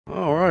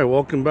Alright,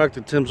 welcome back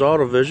to Tim's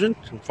Auto Vision.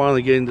 I'm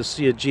finally getting to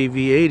see a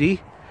GV80,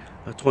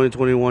 a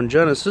 2021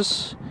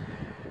 Genesis.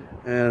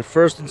 And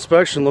first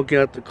inspection, looking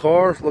at the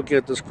car, looking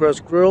at this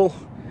crest grille,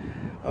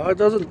 it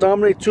doesn't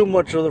dominate too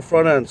much of the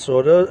front end, so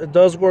it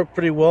does work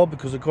pretty well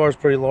because the car is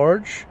pretty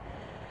large.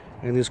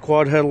 And these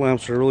quad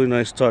headlamps are a really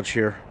nice touch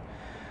here.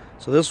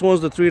 So this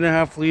one's the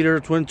 3.5 liter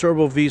twin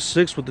turbo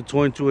V6 with the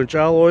 22-inch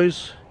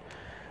alloys.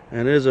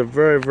 And it is a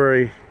very,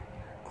 very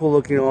cool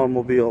looking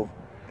automobile.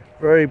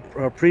 Very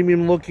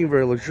premium looking,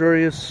 very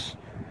luxurious,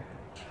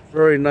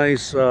 very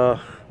nice,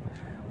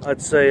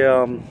 I'd say,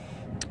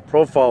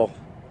 profile.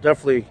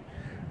 Definitely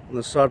on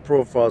the side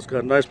profile, it's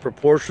got nice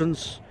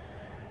proportions,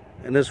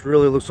 and this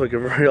really looks like a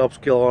very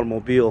upscale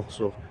automobile.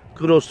 So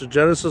kudos to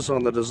Genesis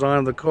on the design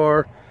of the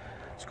car.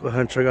 Let's go ahead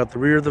and check out the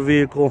rear of the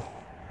vehicle.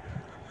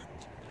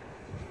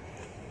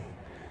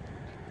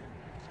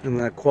 And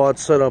that quad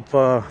setup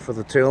for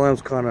the tail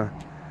lamps kind of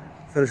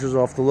finishes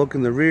off the look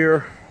in the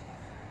rear.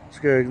 It's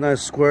got a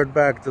nice squared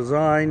back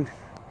design.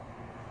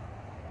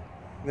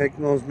 Make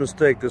no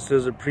mistake, this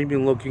is a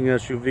premium looking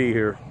SUV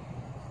here.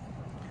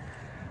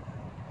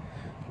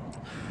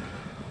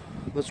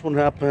 This one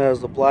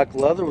has the black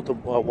leather with the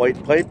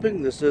white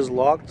piping. This is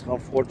locked,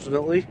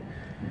 unfortunately.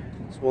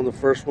 It's one of the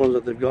first ones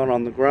that they've gone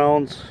on the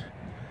ground.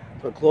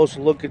 A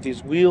closer look at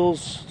these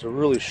wheels. It's a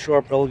really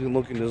sharp, elegant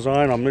looking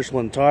design on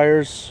Michelin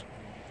tires.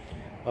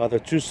 They're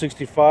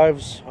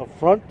 265s up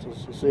front,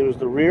 it's the same as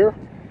the rear.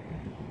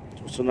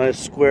 It's a nice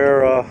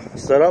square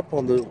setup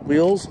on the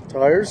wheels,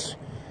 tires.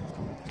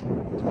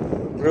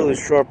 Really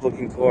sharp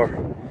looking car.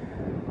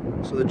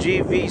 So the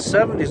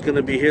GV70 is going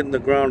to be hitting the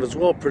ground as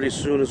well pretty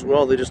soon as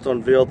well. They just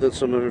unveiled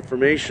some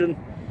information.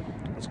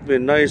 It's going to be a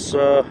nice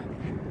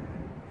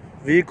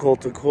vehicle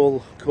to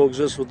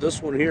coexist with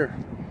this one here.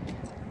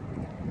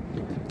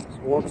 So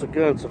once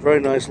again, it's a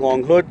very nice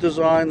long hood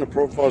design. The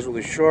profile is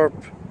really sharp.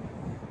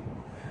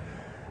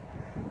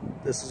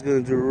 This is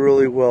going to do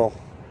really well.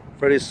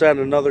 Ready to sat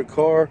in another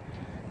car,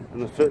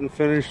 and the fit and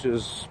finish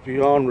is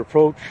beyond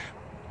reproach.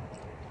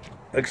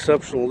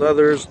 Exceptional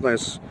leathers,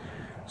 nice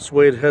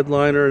suede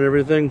headliner and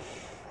everything.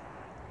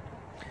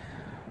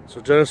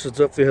 So Genesis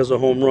definitely has a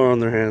home run on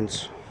their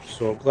hands.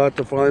 So glad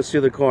to finally see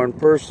the car in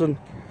person.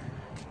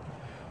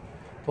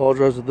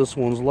 Apologize that this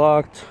one's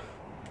locked.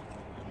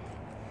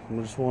 I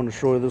just wanted to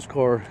show you this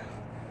car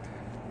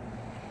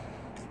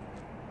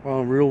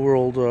on real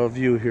world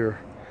view here.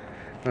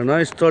 A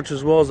nice touch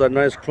as well is that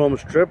nice chrome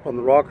strip on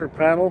the rocker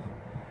panel.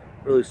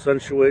 Really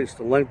accentuates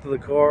the length of the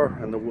car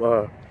and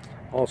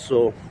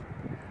also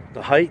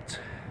the height.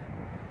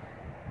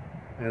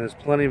 And there's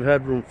plenty of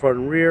headroom front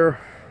and rear.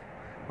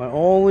 My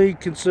only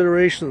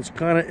consideration that's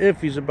kind of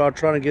iffy is about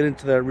trying to get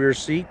into that rear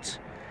seat.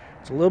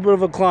 It's a little bit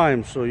of a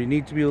climb, so you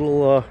need to be a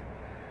little,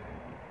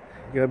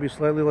 you gotta be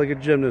slightly like a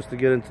gymnast to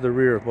get into the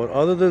rear. But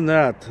other than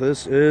that,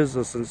 this is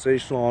a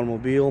sensational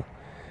automobile,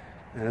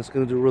 and it's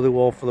going to do really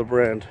well for the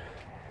brand.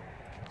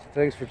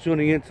 Thanks for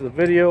tuning into the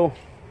video,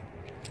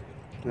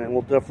 and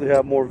we'll definitely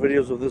have more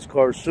videos of this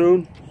car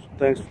soon. So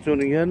thanks for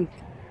tuning in.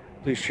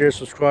 Please share,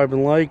 subscribe,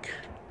 and like.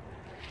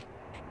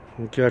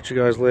 We'll catch you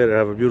guys later.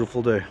 Have a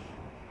beautiful day.